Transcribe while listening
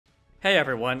Hey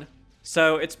everyone!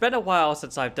 So it's been a while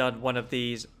since I've done one of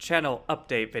these channel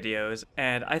update videos,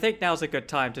 and I think now's a good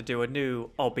time to do a new,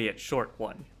 albeit short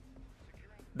one.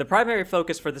 The primary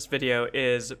focus for this video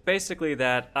is basically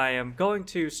that I am going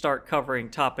to start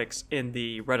covering topics in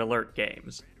the Red Alert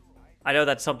games. I know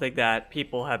that's something that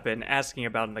people have been asking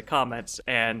about in the comments,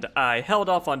 and I held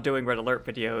off on doing Red Alert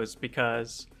videos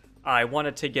because I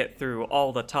wanted to get through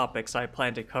all the topics I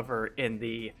plan to cover in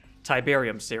the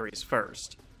Tiberium series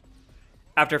first.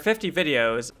 After 50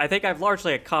 videos, I think I've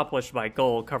largely accomplished my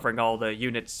goal covering all the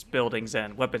units, buildings,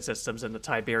 and weapon systems in the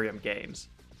Tiberium games.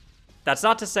 That's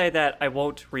not to say that I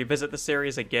won't revisit the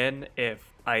series again if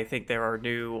I think there are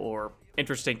new or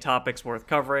interesting topics worth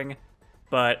covering,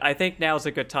 but I think now's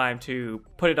a good time to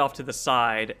put it off to the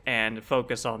side and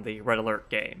focus on the Red Alert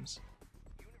games.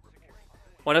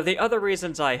 One of the other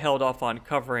reasons I held off on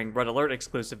covering Red Alert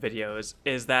exclusive videos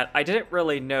is that I didn't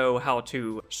really know how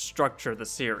to structure the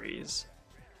series.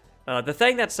 The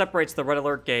thing that separates the Red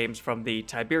Alert games from the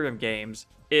Tiberium games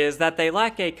is that they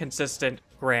lack a consistent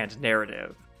grand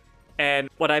narrative. And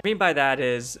what I mean by that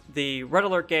is, the Red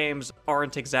Alert games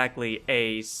aren't exactly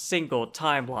a single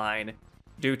timeline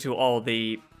due to all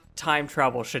the time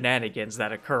travel shenanigans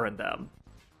that occur in them.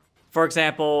 For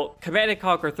example, Command &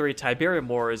 Conquer 3 Tiberium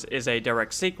Wars is a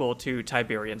direct sequel to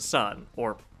Tiberian Sun,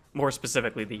 or more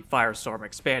specifically the Firestorm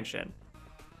expansion.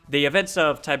 The events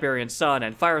of Tiberian Sun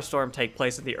and Firestorm take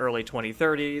place in the early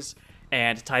 2030s,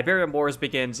 and Tiberium Wars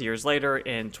begins years later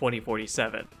in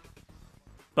 2047.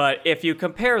 But if you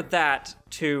compare that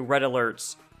to Red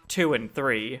Alerts 2 and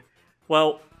 3,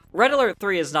 well, Red Alert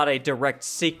 3 is not a direct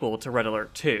sequel to Red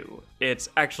Alert 2. It's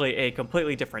actually a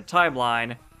completely different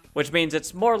timeline, which means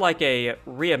it's more like a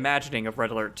reimagining of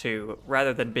Red Alert 2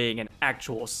 rather than being an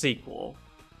actual sequel.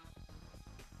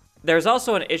 There's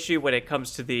also an issue when it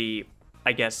comes to the,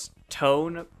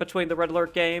 tone between the Red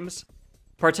Alert games,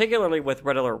 particularly with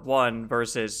Red Alert 1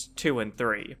 versus 2 and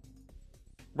 3.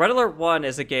 Red Alert 1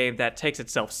 is a game that takes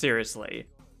itself seriously.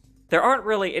 There aren't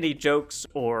really any jokes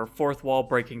or fourth wall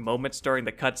breaking moments during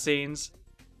the cutscenes.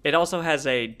 It also has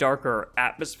a darker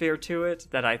atmosphere to it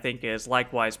that I think is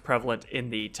likewise prevalent in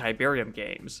the Tiberium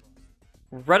games.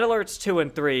 Red Alerts 2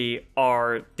 and 3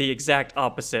 are the exact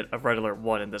opposite of Red Alert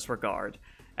 1 in this regard,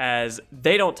 as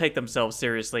they don't take themselves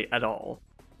seriously at all.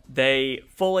 They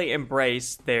fully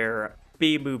embrace their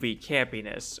B-movie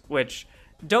campiness, which,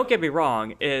 don't get me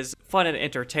wrong, is fun and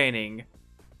entertaining,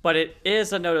 but it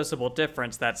is a noticeable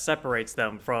difference that separates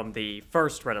them from the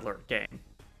first Red Alert game.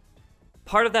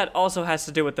 Part of that also has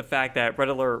to do with the fact that Red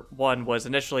Alert 1 was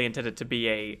initially intended to be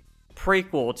a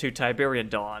prequel to Tiberian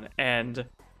Dawn, and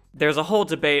there's a whole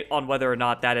debate on whether or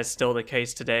not that is still the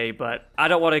case today, but I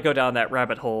don't want to go down that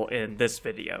rabbit hole in this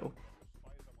video.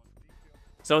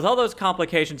 So with all those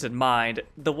complications in mind,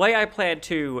 the way I plan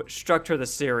to structure the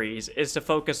series is to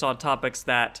focus on topics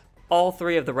that all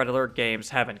three of the Red Alert games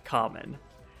have in common.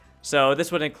 So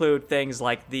this would include things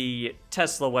like the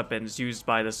Tesla weapons used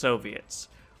by the Soviets,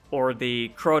 or the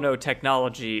chrono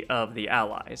technology of the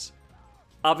Allies.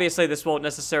 Obviously, this won't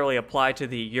necessarily apply to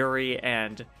the Yuri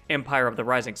and Empire of the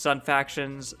Rising Sun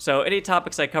factions, so any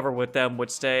topics I cover with them would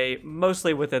stay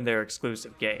mostly within their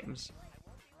exclusive games.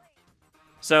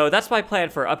 So that's my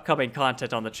plan for upcoming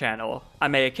content on the channel. I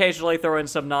may occasionally throw in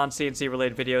some non-CNC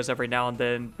related videos every now and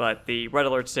then, but the Red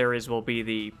Alert series will be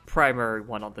the primary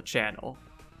one on the channel.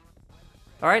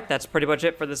 Alright, that's pretty much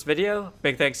it for this video.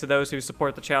 Big thanks to those who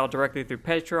support the channel directly through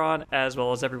Patreon, as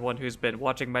well as everyone who's been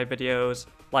watching my videos,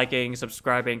 liking,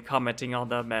 subscribing, commenting on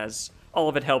them, as all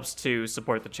of it helps to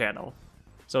support the channel.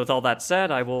 So with all that said,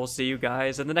 I will see you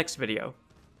guys in the next video.